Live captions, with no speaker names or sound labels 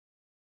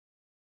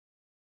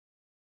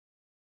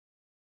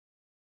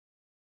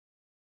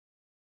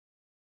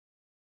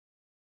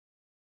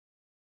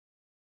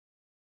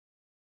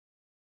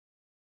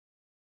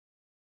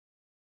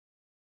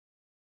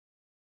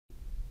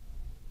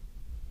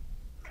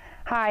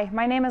Hi,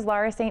 my name is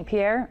Laura St.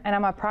 Pierre, and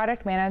I'm a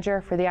product manager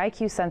for the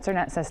IQ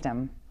SensorNet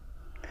system.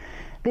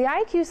 The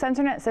IQ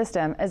SensorNet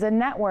system is a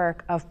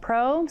network of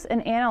probes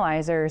and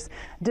analyzers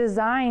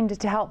designed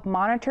to help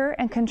monitor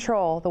and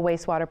control the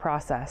wastewater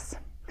process.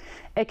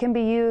 It can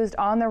be used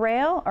on the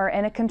rail or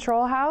in a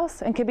control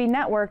house and can be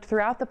networked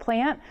throughout the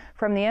plant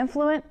from the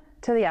influent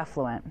to the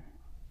effluent.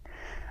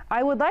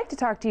 I would like to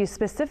talk to you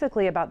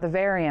specifically about the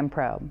VARiON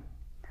probe.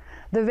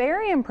 The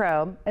VARiON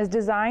probe is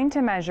designed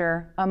to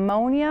measure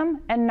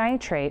ammonium and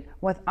nitrate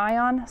with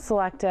ion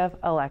selective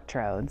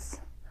electrodes.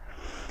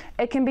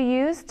 It can be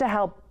used to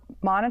help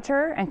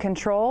monitor and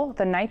control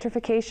the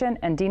nitrification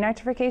and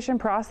denitrification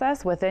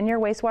process within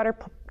your wastewater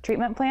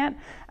treatment plant,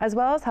 as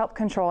well as help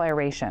control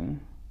aeration.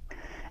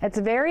 It's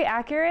very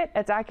accurate.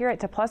 It's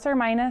accurate to plus or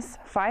minus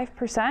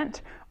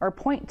 5% or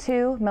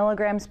 0.2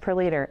 milligrams per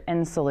liter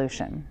in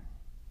solution.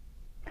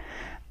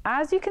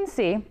 As you can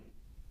see,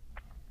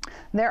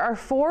 there are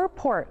 4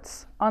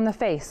 ports on the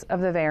face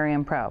of the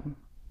VARiON probe.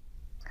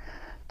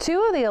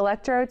 2 of the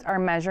electrodes are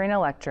measuring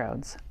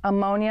electrodes,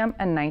 ammonium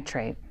and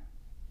nitrate.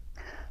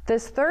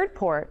 This third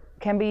port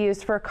can be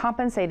used for a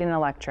compensating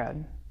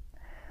electrode.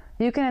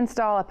 You can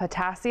install a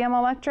potassium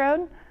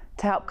electrode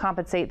to help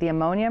compensate the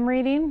ammonium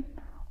reading,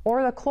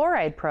 or the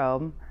chloride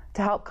probe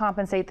to help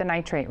compensate the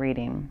nitrate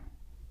reading.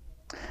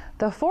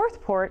 The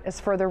fourth port is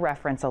for the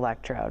reference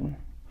electrode.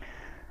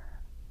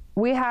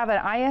 We have an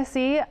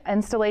ISE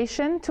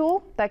installation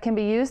tool that can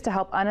be used to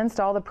help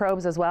uninstall the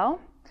probes as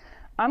well.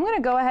 I'm going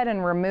to go ahead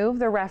and remove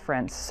the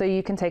reference so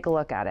you can take a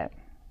look at it.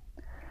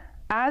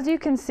 As you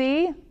can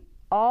see,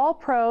 all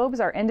probes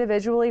are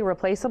individually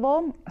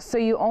replaceable, so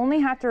you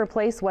only have to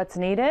replace what's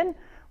needed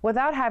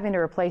without having to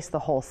replace the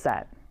whole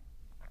set.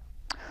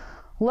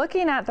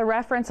 Looking at the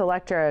reference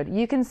electrode,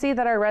 you can see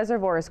that our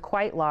reservoir is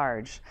quite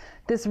large.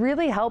 This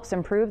really helps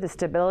improve the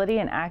stability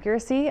and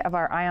accuracy of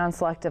our ion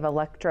selective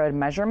electrode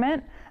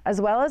measurement, as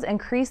well as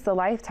increase the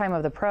lifetime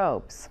of the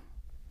probes.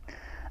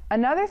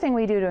 Another thing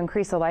we do to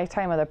increase the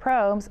lifetime of the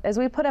probes is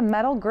we put a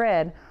metal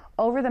grid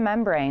over the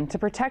membrane to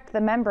protect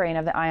the membrane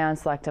of the ion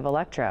selective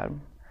electrode.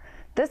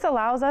 This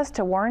allows us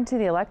to warranty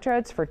the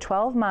electrodes for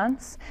 12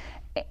 months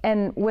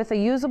and with a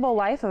usable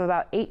life of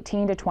about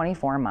 18 to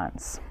 24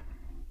 months.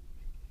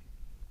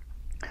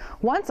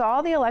 Once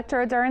all the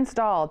electrodes are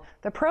installed,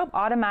 the probe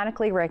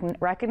automatically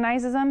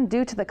recognizes them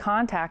due to the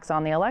contacts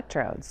on the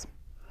electrodes.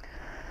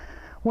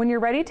 When you're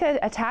ready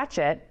to attach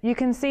it, you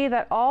can see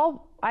that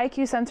all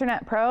IQ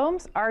SensorNet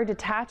probes are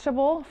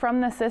detachable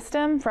from the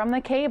system, from the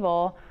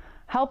cable,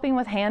 helping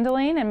with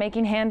handling and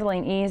making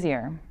handling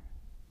easier.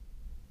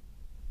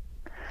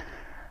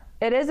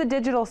 It is a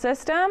digital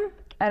system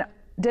and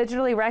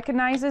digitally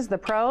recognizes the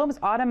probes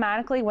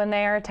automatically when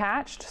they are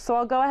attached. So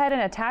I'll go ahead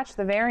and attach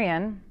the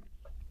VARiON.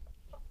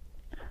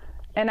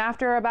 And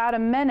after about a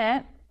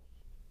minute,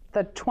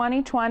 the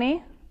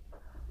 2020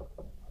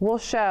 will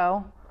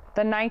show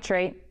the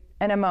nitrate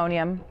and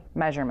ammonium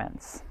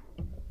measurements.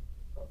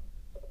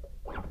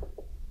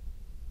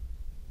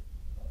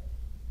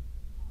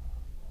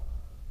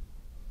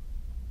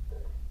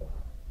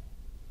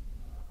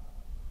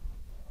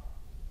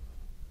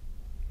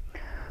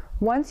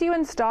 Once you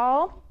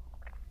install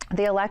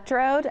the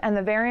electrode and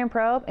the VARiON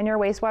probe in your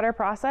wastewater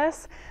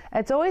process,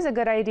 it's always a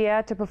good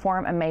idea to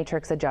perform a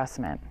matrix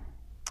adjustment.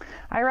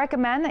 I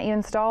recommend that you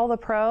install the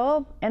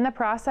probe in the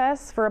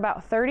process for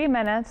about 30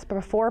 minutes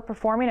before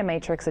performing a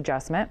matrix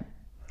adjustment.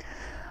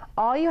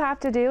 All you have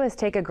to do is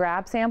take a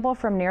grab sample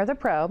from near the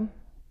probe,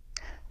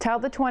 tell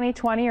the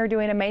 2020 you're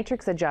doing a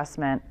matrix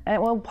adjustment, and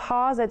it will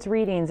pause its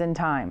readings in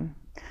time.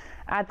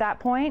 At that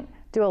point,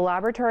 do a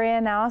laboratory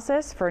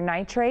analysis for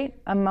nitrate,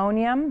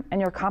 ammonium, and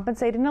your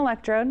compensating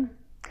electrode.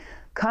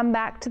 Come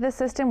back to the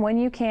system when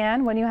you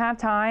can, when you have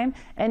time,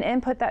 and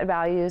input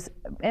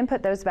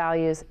those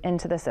values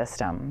into the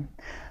system.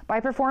 By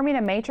performing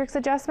a matrix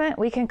adjustment,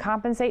 we can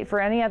compensate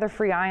for any other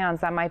free ions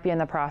that might be in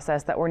the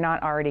process that we're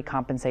not already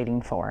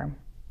compensating for.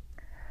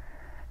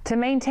 To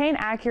maintain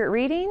accurate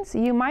readings,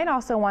 you might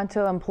also want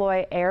to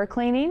employ air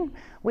cleaning.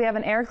 We have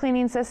an air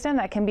cleaning system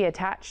that can be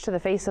attached to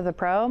the face of the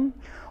probe,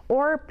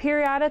 or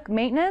periodic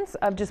maintenance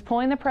of just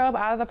pulling the probe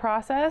out of the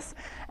process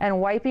and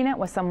wiping it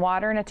with some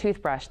water and a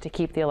toothbrush to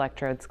keep the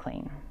electrodes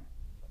clean.